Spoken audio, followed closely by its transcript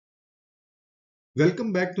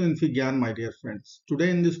Welcome back to Infigyan, my dear friends. Today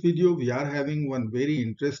in this video, we are having one very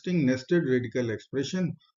interesting nested radical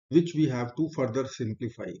expression which we have to further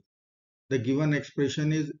simplify. The given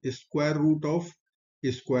expression is square root of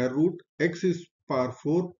square root x is power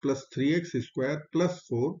 4 plus 3x square plus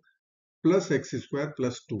 4 plus x square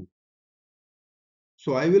plus 2.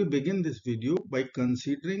 So I will begin this video by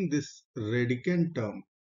considering this radicand term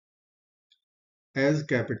as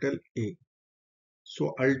capital A.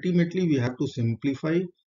 So ultimately we have to simplify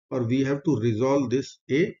or we have to resolve this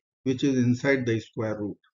A which is inside the square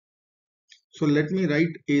root. So let me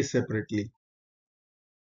write A separately.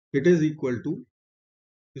 It is equal to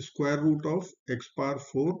square root of x power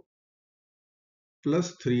 4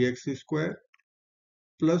 plus 3x square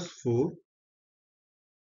plus 4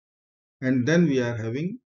 and then we are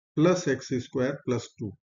having plus x square plus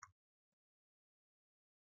 2.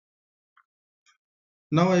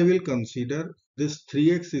 Now I will consider this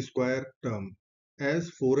 3x square term as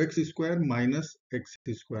 4x square minus x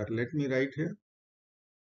square. Let me write here.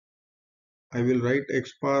 I will write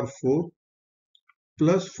x power 4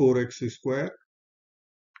 plus 4x square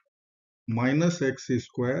minus x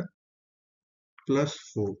square plus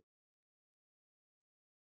 4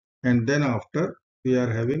 and then after we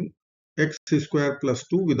are having x square plus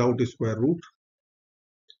 2 without square root.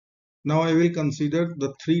 Now I will consider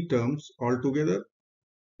the three terms altogether.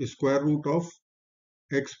 Square root of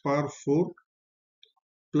x power 4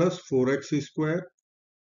 plus 4x square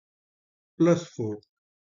plus 4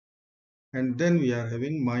 and then we are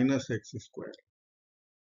having minus x square.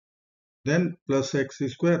 Then plus x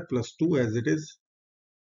square plus 2 as it is.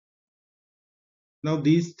 Now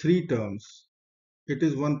these three terms, it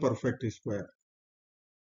is one perfect square.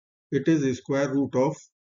 It is square root of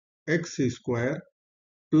x square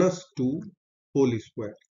plus 2 whole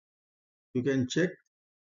square. You can check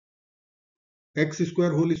x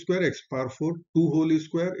square whole square x power 4 2 whole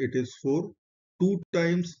square it is 4 2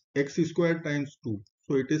 times x square times 2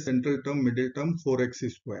 so it is central term middle term 4x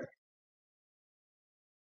square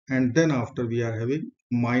and then after we are having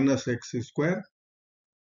minus x square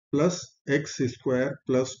plus x square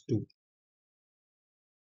plus 2.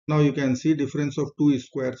 Now you can see difference of two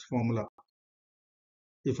squares formula.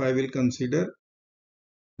 If I will consider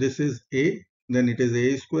this is a then it is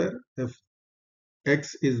a square, if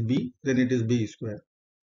x is b then it is b square.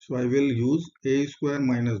 So I will use a square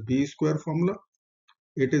minus b square formula.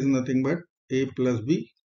 It is nothing but a plus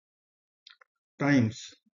b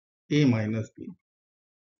times a minus b.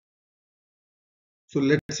 So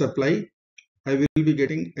let's apply. I will be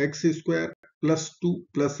getting x square plus 2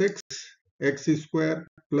 plus x, x square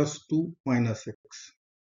plus 2 minus x.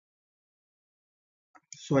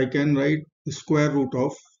 So I can write square root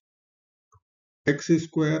of x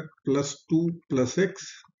square plus 2 plus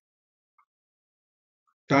x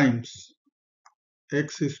times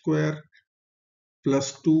x square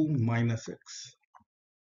plus 2 minus x.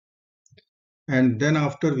 And then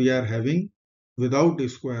after we are having without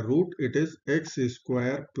square root it is x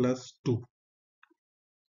square plus 2.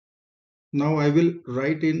 Now I will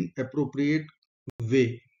write in appropriate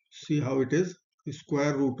way. See how it is.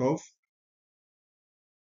 Square root of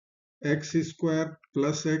x square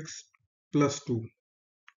plus x plus 2.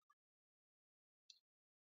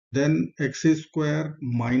 Then x square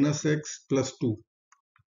minus x plus 2.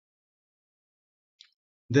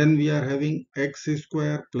 Then we are having x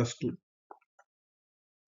square plus 2.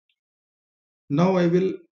 Now I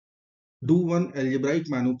will do one algebraic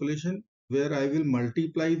manipulation where I will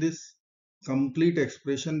multiply this complete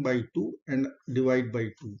expression by 2 and divide by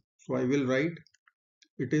 2. So I will write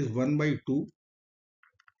it is 1 by 2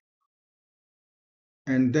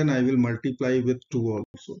 and then I will multiply with 2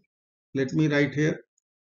 also. Let me write here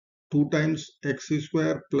 2 times x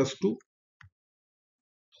square plus 2.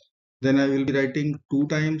 Then I will be writing 2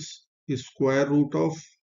 times square root of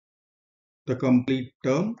the complete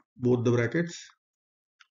term, both the brackets,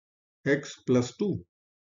 x plus 2.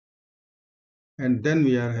 And then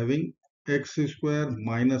we are having x square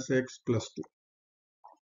minus x plus 2.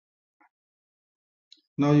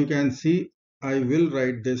 Now you can see I will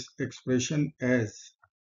write this expression as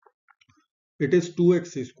it is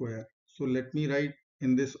 2x square. So let me write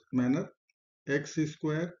in this manner x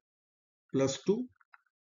square plus 2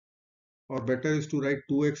 or better is to write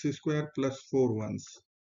 2x square plus 4 once.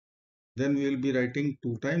 Then we will be writing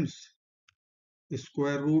 2 times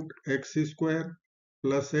square root x square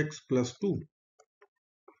plus x plus 2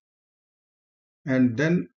 and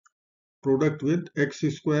then product with x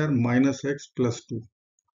square minus x plus 2.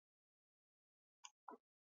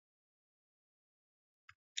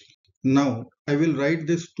 Now I will write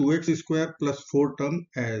this 2x square plus 4 term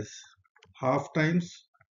as half times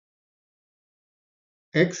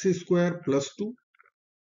x square plus 2.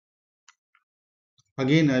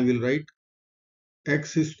 Again I will write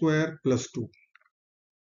x square plus 2.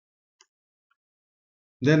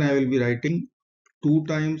 Then I will be writing 2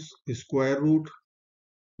 times square root,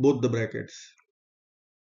 both the brackets,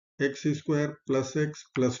 x square plus x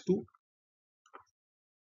plus 2,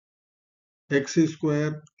 x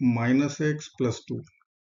square minus x plus 2.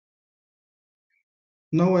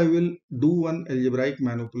 Now I will do one algebraic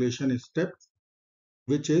manipulation step,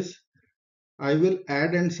 which is I will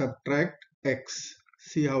add and subtract x.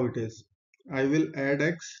 See how it is. I will add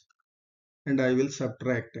x and I will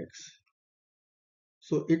subtract x.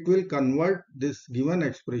 So it will convert this given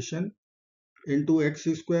expression into x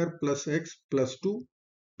square plus x plus 2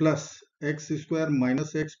 plus x square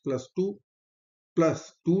minus x plus 2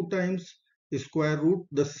 plus 2 times square root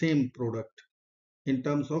the same product in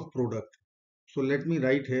terms of product. So let me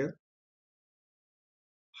write here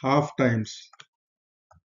half times.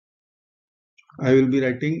 I will be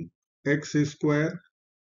writing x square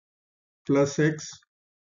plus x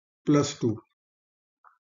plus 2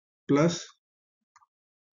 plus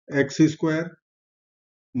x square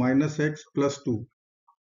minus x plus 2.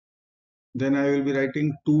 Then I will be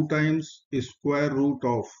writing 2 times square root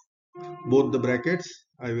of both the brackets.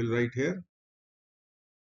 I will write here.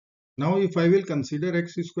 Now if I will consider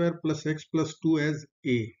x square plus x plus 2 as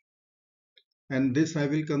a and this I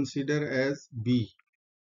will consider as b,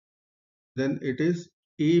 then it is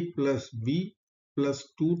a plus b plus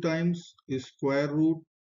 2 times square root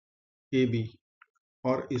ab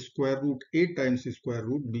or square root a times square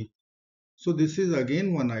root b. So this is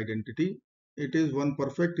again one identity. It is one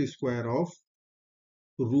perfect square of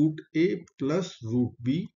root a plus root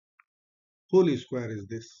b whole square is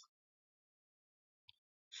this.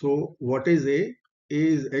 So what is a? A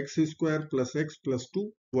is x square plus x plus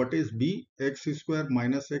 2. What is b? X square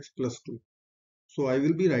minus x plus 2. So I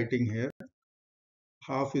will be writing here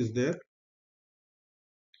half is there.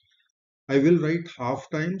 I will write half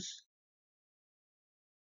times.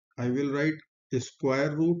 I will write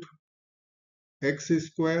square root x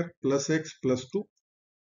square plus x plus 2.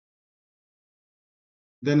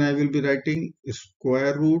 Then I will be writing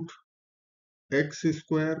square root x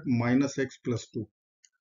square minus x plus 2.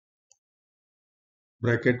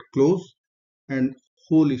 Bracket close and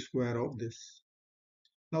whole square of this.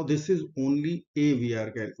 Now this is only a we are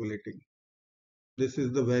calculating. This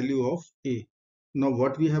is the value of a. Now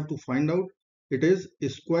what we have to find out? It is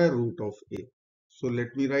square root of a. So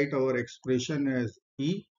let me write our expression as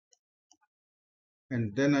e,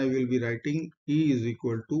 and then I will be writing e is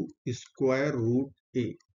equal to square root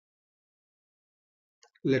a.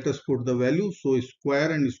 Let us put the value. So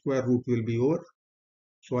square and square root will be over.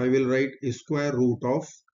 So I will write square root of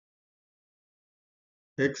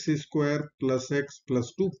x square plus x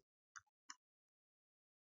plus 2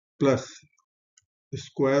 plus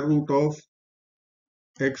square root of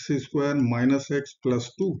x square minus x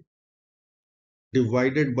plus 2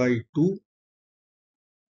 divided by 2,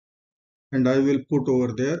 and I will put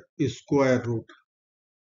over there square root.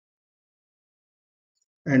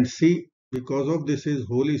 And see, because of this is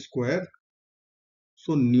whole square,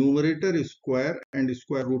 so numerator square and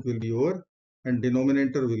square root will be over and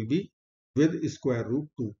denominator will be with square root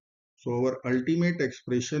 2. So our ultimate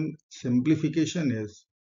expression simplification is,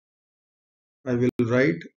 I will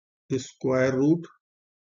write square root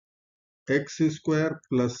x square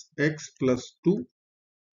plus x plus 2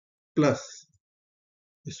 plus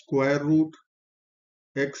square root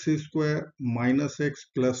x square minus x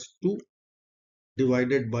plus 2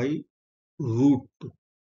 divided by root 2.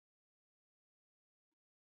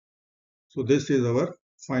 So this is our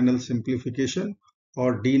final simplification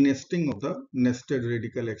or denesting of the nested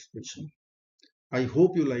radical expression. I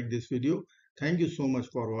hope you like this video. Thank you so much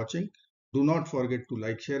for watching. Do not forget to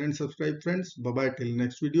like, share and subscribe friends. Bye bye till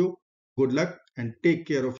next video. Good luck and take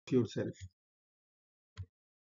care of yourself.